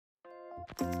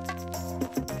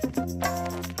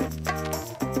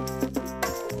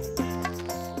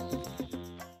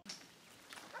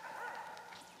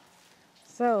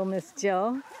So, Miss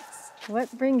Jill,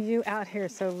 what brings you out here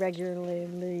so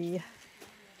regularly?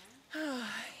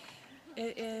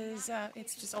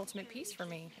 It's just ultimate peace for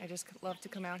me. I just love to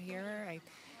come out here. I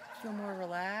feel more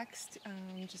relaxed,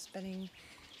 just spending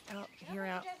out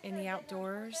in the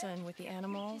outdoors and with the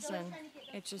animals, and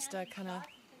it just kind of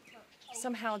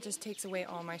somehow just takes away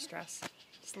all my stress.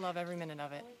 Just love every minute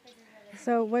of it.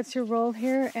 So, what's your role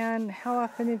here, and how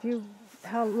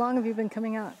long have you been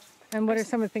coming out? And what are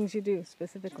some of the things you do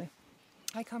specifically?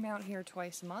 I come out here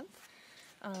twice a month.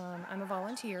 I'm a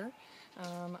volunteer.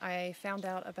 I found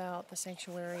out about the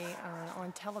sanctuary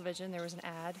on television. There was an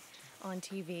ad on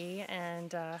TV,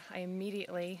 and I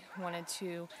immediately wanted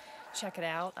to check it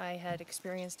out. I had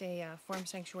experienced a farm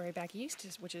sanctuary back east,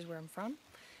 which is where I'm from,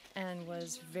 and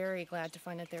was very glad to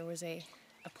find that there was a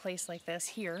place like this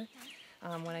here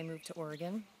when I moved to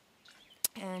Oregon.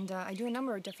 And I do a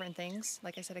number of different things.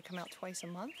 Like I said, I come out twice a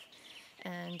month,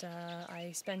 and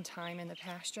I spend time in the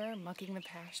pasture, mucking the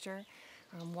pasture,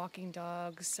 walking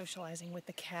dogs, socializing with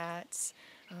the cats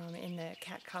in the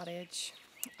cat cottage,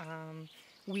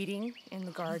 weeding in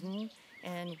the garden,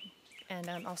 and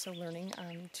I'm also learning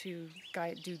to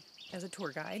do as a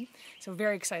tour guide. So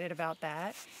very excited about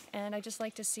that. And I just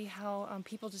like to see how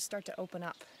people just start to open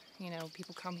up. You know,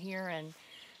 people come here and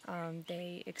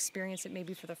they experience it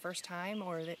maybe for the first time,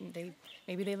 or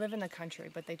maybe they live in the country,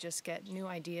 but they just get new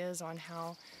ideas on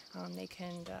how they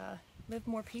can live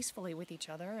more peacefully with each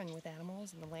other and with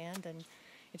animals and the land, and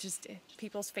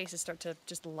people's faces start to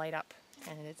just light up,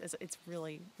 and it's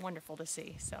really wonderful to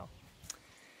see. So,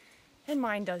 and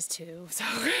mine does too. So.